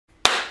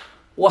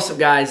What's up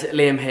guys,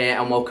 Liam here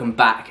and welcome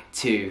back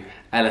to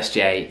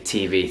LSJ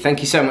TV. Thank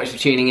you so much for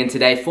tuning in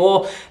today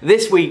for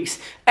this week's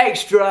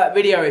extra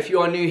video. If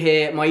you are new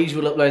here, my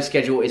usual upload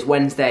schedule is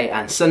Wednesday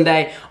and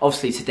Sunday.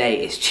 Obviously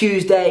today is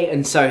Tuesday,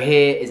 and so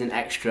here is an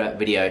extra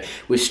video.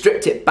 We've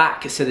stripped it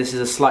back, so this is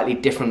a slightly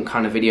different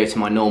kind of video to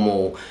my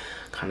normal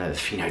kind of,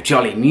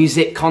 jolly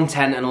music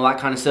content and all that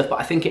kind of stuff, but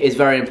I think it is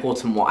very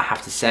important what I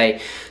have to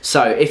say.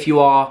 So if you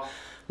are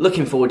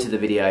looking forward to the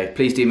video,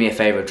 please do me a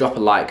favour, drop a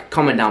like,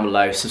 comment down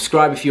below,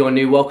 subscribe if you are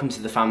new, welcome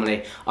to the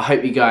family. I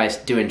hope you guys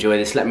do enjoy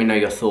this. Let me know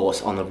your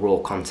thoughts on the raw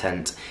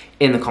content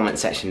in the comment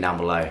section down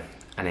below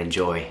and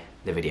enjoy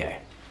the video.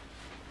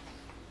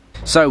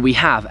 So we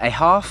have a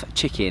half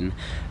chicken,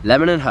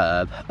 lemon and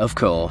herb, of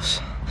course,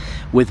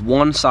 with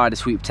one side of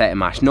sweet potato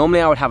mash.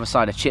 Normally I would have a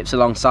side of chips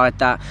alongside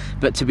that,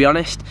 but to be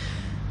honest,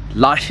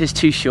 life is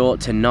too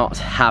short to not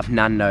have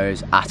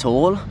Nando's at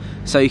all.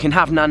 So you can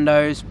have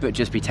Nando's, but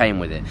just be tame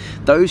with it.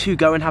 Those who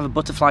go and have a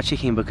butterfly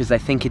chicken because they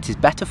think it is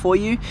better for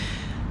you,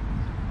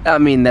 I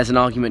mean, there's an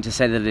argument to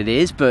say that it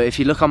is, but if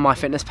you look on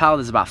MyFitnessPal,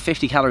 there's about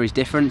 50 calories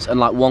difference and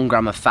like 1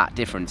 gram of fat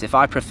difference. If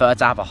I prefer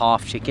to have a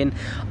half chicken,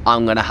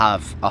 I'm gonna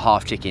have a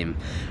half chicken.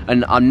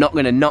 And I'm not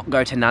gonna not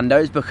go to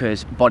Nando's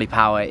because Body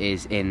Power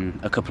is in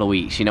a couple of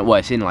weeks, well,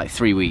 it's in like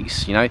 3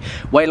 weeks,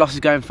 Weight loss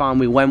is going fine.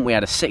 We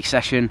had a 6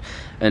 session,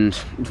 and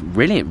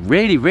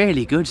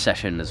really good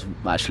session,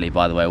 actually,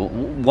 by the way.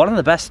 One of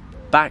the best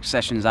back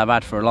sessions I've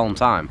had for a long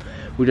time.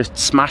 We just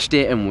smashed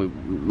it, and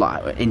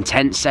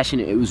intense session.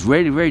 It was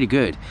really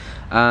good.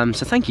 So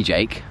thank you,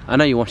 Jake. I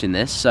know you're watching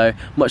this, so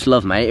much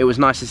love, mate. It was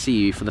nice to see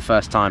you for the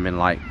first time in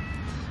like,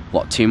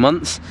 what, 2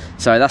 months?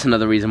 So that's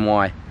another reason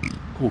why.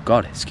 Oh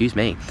God, excuse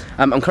me.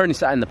 I'm currently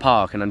sat in the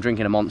park and I'm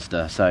drinking a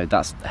Monster, so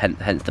that's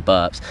hence the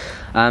burps.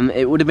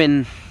 It would have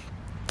been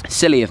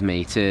silly of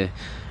me to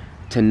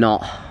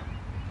not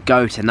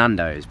go to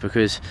Nando's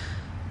because,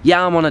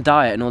 yeah, I'm on a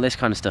diet and all this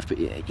kind of stuff, but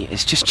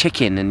it's just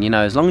chicken, and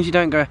as long as you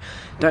don't go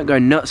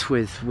nuts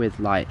with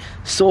like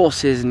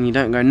sauces, and you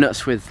don't go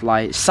nuts with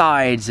like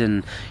sides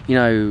and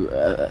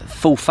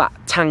full fat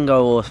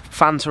Tango or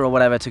Fanta or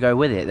whatever to go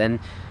with it, then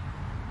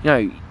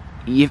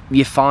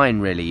you're fine,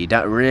 really. You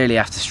don't really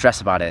have to stress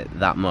about it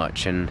that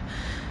much, and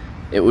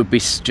it would be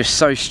just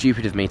so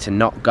stupid of me to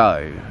not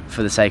go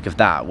for the sake of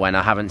that when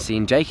I haven't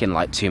seen Jake in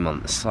like 2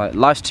 months. Like,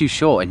 life's too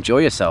short, enjoy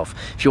yourself.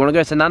 If you want to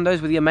go to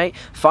Nando's with your mate,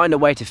 find a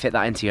way to fit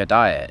that into your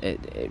diet.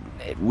 It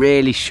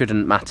really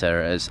shouldn't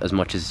matter as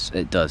much as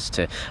it does.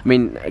 I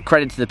mean,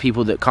 credit to the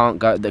people that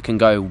can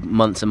go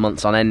months and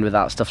months on end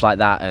without stuff like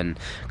that, and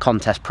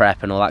contest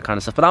prep and all that kind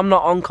of stuff. But I'm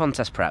not on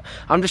contest prep.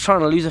 I'm just trying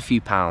to lose a few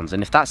pounds,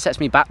 and if that sets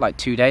me back like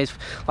 2 days,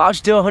 I'll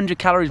just do 100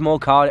 calories more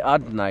cardio. I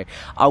don't know.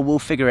 I will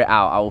figure it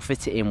out. I will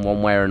fit it in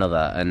one way or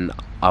another, and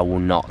I will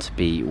not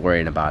be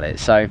worrying about it.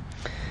 So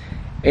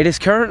it is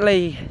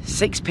currently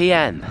 6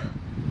 PM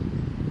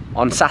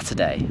on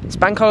Saturday. It's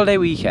bank holiday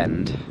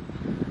weekend.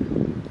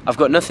 I've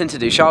got nothing to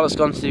do. Charlotte's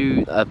gone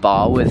to a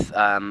bar with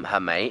her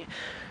mate.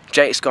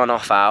 Jake's gone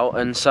off out,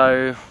 and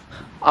so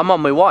I'm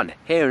on my one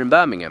here in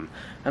Birmingham,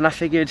 and I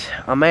figured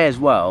I may as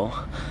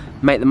well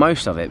make the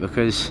most of it,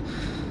 because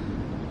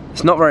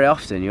it's not very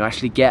often you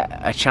actually get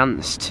a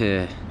chance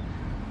to,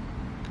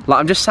 like,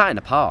 I'm just sat in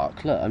a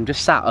park. Look, I'm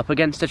just sat up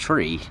against a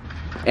tree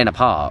in a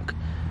park.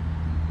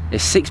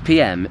 It's 6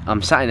 PM,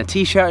 I'm sat in a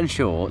t-shirt and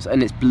shorts,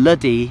 and it's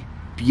bloody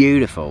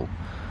beautiful.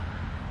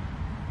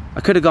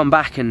 I could have gone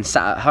back and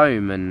sat at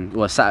home and,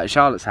 well, sat at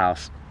Charlotte's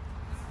house,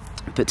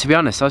 but to be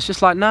honest, I was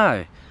just like,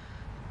 no,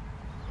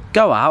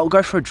 go out,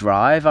 go for a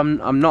drive. I'm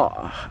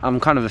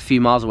kind of a few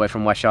miles away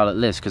from where Charlotte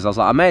lives, because I was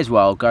like, I may as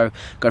well go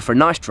for a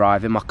nice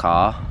drive in my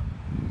car,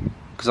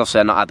 because obviously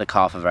I've not had the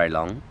car for very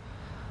long.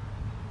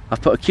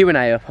 I've put a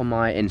Q&A up on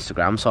my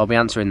Instagram, so I'll be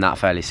answering that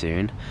fairly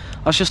soon.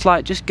 I was just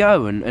like, just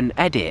go and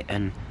edit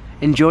and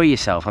enjoy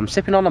yourself. I'm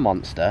sipping on a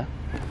Monster.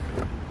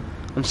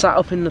 I'm sat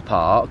up in the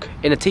park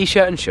in a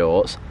t-shirt and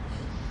shorts,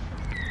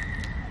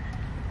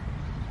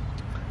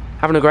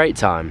 having a great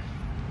time.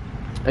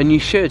 And you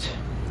should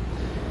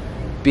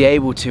be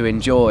able to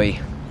enjoy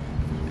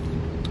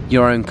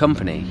your own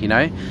company,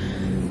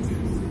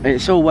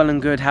 It's all well and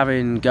good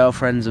having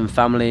girlfriends and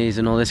families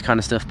and all this kind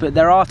of stuff, but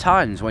there are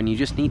times when you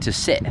just need to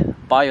sit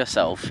by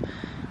yourself,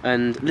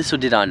 and little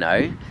did I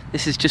know,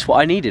 this is just what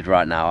I needed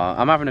right now.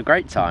 I'm having a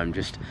great time,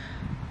 just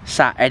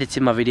sat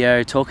editing my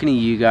video, talking to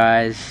you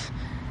guys,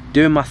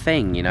 doing my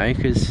thing,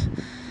 because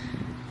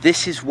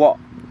this is what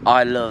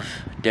I love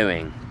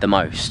doing the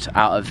most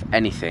out of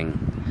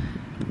anything.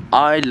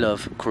 I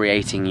love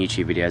creating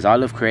YouTube videos, I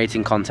love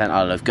creating content,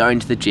 I love going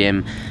to the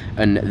gym,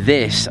 and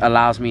this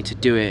allows me to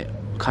do it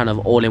kind of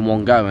all in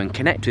one go and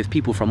connect with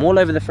people from all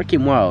over the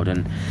freaking world.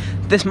 And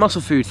this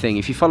muscle food thing,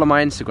 if you follow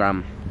my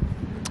Instagram,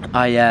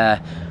 I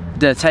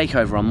did a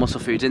takeover on Muscle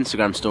Food's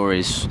Instagram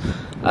stories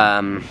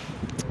a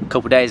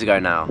couple days ago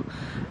now,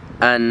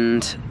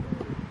 and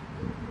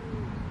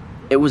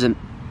it was a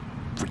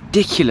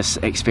ridiculous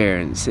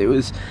experience.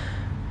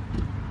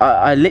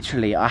 I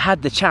literally, I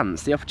had the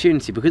chance, the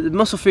opportunity, because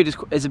Muscle Food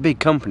is a big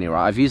company,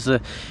 right? I've used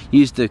the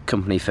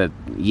company for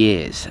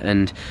years,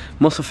 and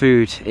Muscle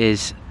Food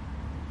is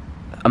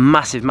a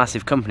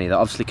massive company that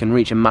obviously can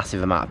reach a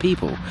massive amount of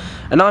people.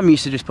 And I'm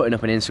used to just putting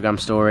up an Instagram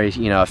story,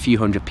 you know, a few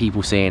hundred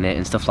people seeing it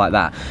and stuff like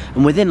that.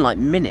 And within like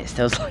minutes,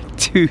 there was like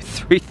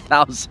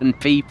 2,000-3,000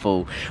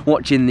 people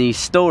watching these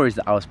stories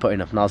that I was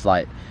putting up, and I was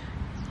like,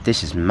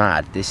 this is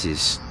mad. This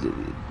is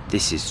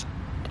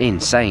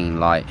insane.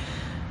 Like,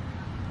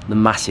 the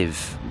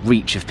massive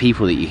reach of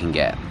people that you can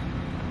get.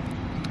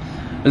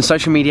 And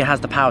social media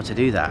has the power to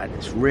do that.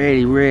 It's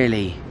really,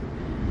 really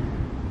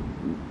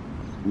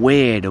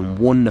weird and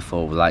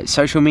wonderful. Like,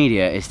 social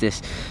media is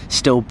this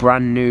still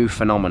brand new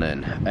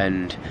phenomenon,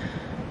 and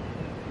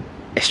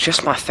it's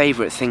just my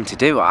favourite thing to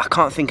do. I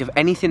can't think of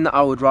anything that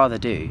I would rather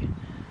do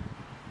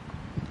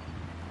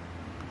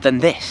than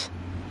this.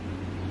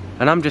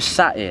 And I'm just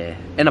sat here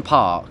in a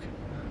park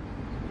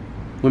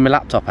with my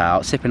laptop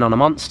out, sipping on a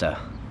Monster.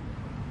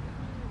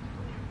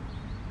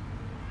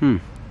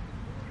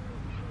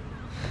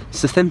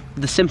 It's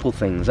the simple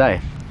things, eh?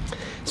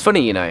 It's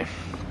funny, you know,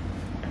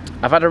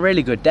 I've had a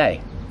really good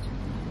day,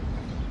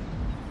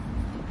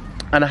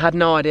 and I had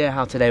no idea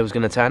how today was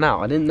going to turn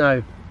out. I didn't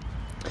know,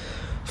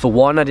 for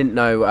one, I didn't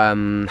know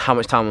how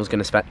much time I was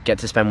going to get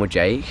to spend with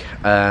Jake.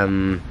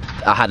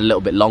 I had a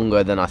little bit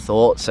longer than I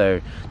thought, so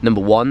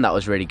number one, that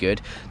was really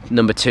good.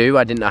 Number two,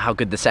 I didn't know how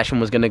good the session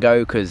was going to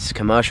go, because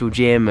commercial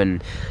gym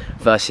and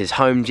versus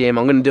home gym.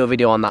 I'm going to do a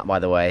video on that, by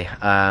the way.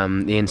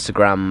 The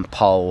Instagram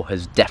poll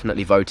has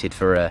definitely voted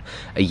for a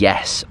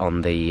yes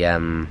on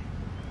the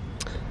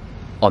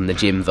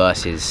gym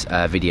versus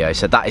video,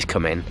 so that is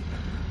coming.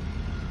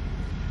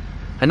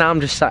 And now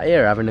I'm just sat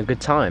here having a good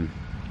time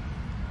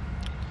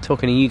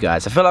talking to you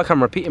guys. I feel like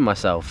I'm repeating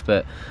myself,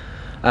 but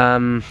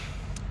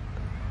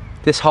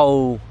this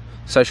whole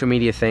social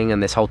media thing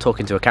and this whole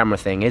talking to a camera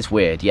thing is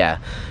weird, yeah,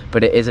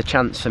 but it is a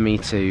chance for me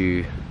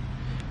to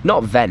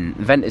not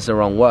vent is the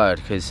wrong word,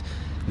 because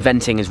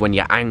venting is when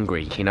you're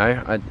angry, you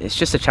know. It's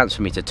just a chance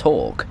for me to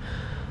talk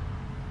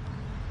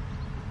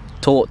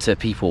to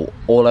people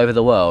all over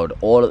the world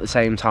all at the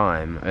same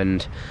time,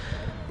 and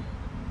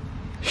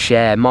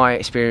share my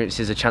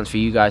experiences, a chance for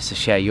you guys to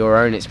share your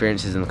own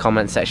experiences in the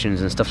comment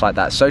sections and stuff like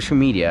that. Social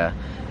media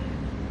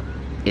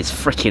is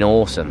freaking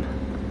awesome.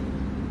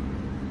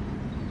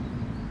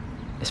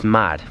 It's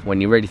mad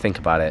when you really think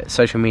about it.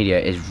 Social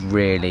media is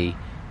really,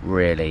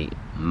 really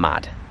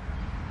mad.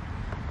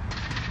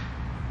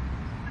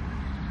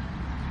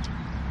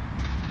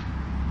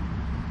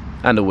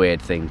 And a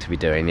weird thing to be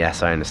doing.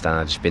 Yes, I understand.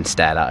 I've just been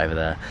stared at over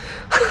there.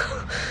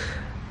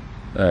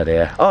 Oh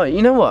dear. Oh,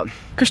 you know what?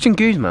 Christian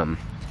Guzman,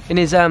 in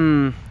his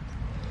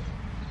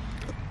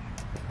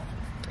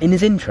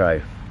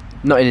intro,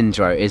 not in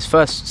intro, his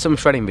first Some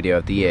Shredding video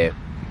of the year,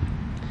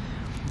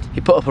 he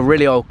put up a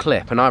really old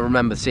clip, and I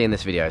remember seeing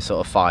this video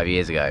sort of 5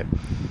 years ago.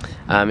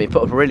 He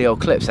put up a really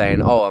old clip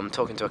saying, oh, I'm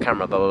talking to a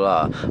camera, blah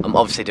blah blah, I'm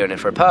obviously doing it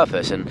for a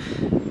purpose. And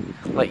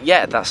like,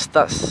 yeah, that's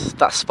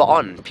spot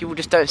on. People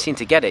just don't seem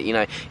to get it, you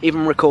know.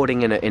 Even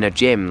recording in a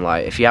gym,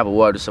 like, if you have a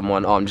word with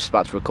someone, oh, I'm just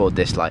about to record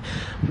this, like,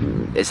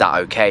 is that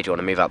okay? Do you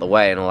want to move out the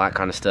way and all that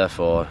kind of stuff,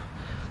 or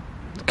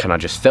can I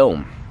just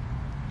film?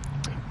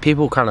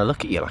 People kind of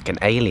look at you like an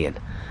alien.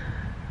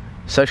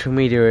 Social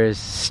media is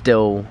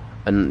still,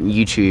 and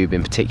YouTube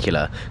in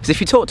particular, because if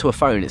you talk to a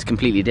phone, it's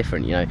completely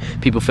different, you know.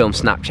 People film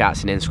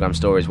Snapchats and Instagram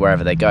stories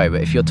wherever they go,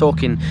 but if you're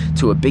talking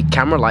to a big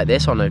camera like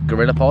this on a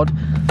Gorilla Pod,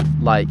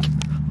 like,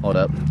 hold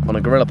up, on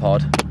a Gorilla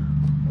Pod,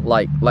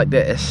 like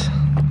this,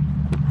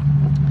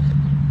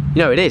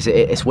 you know,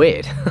 it's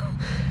weird.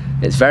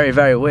 It's very,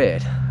 very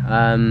weird.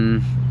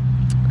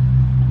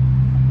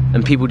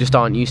 And people just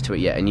aren't used to it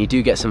yet, and you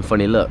do get some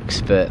funny looks,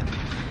 but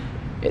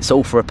it's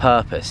all for a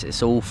purpose.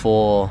 It's all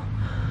for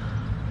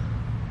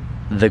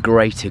the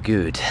greater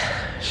good,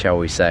 shall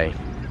we say.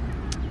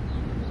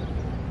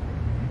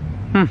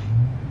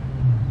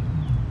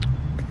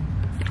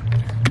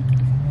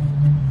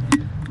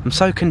 I'm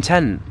so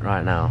content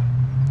right now.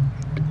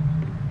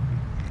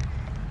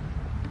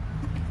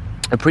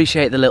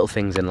 Appreciate the little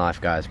things in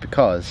life, guys,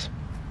 because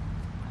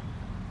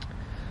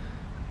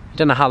you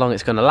don't know how long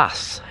it's going to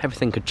last.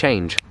 Everything could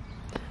change.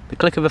 The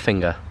click of a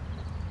finger,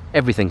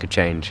 everything could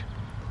change,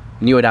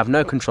 and you would have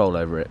no control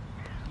over it.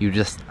 You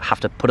just have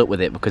to put up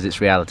with it because it's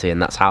reality,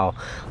 and that's how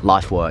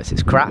life works.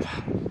 It's crap,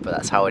 but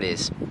that's how it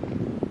is.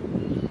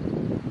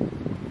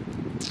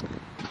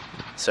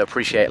 So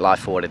appreciate life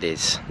for what it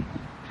is.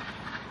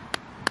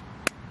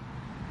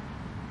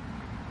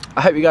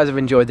 I hope you guys have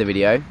enjoyed the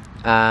video. We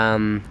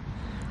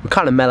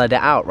kind of mellowed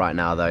it out right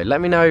now, though.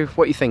 Let me know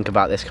what you think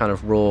about this kind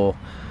of raw,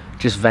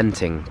 just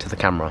venting to the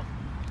camera.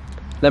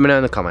 Let me know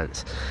in the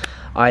comments.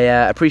 I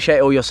appreciate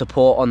all your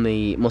support on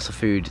the Muscle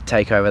Food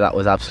takeover. That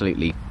was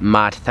absolutely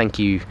mad. Thank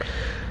you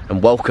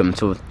and welcome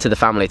to the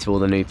family, to all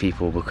the new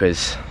people,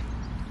 because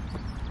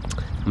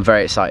I'm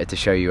very excited to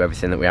show you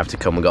everything that we have to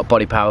come. We've got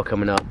Body Power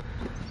coming up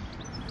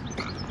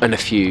and a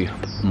few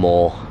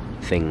more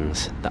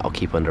things that I'll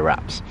keep under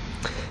wraps.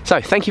 So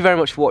thank you very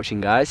much for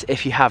watching, guys.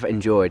 If you have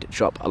enjoyed,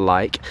 drop a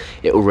like.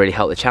 It will really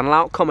help the channel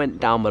out. Comment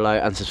down below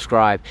and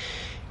subscribe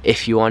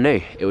if you are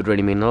new. It would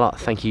really mean a lot.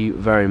 Thank you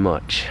very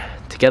much.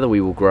 Together we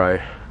will grow,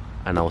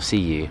 and I will see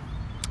you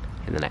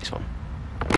in the next one.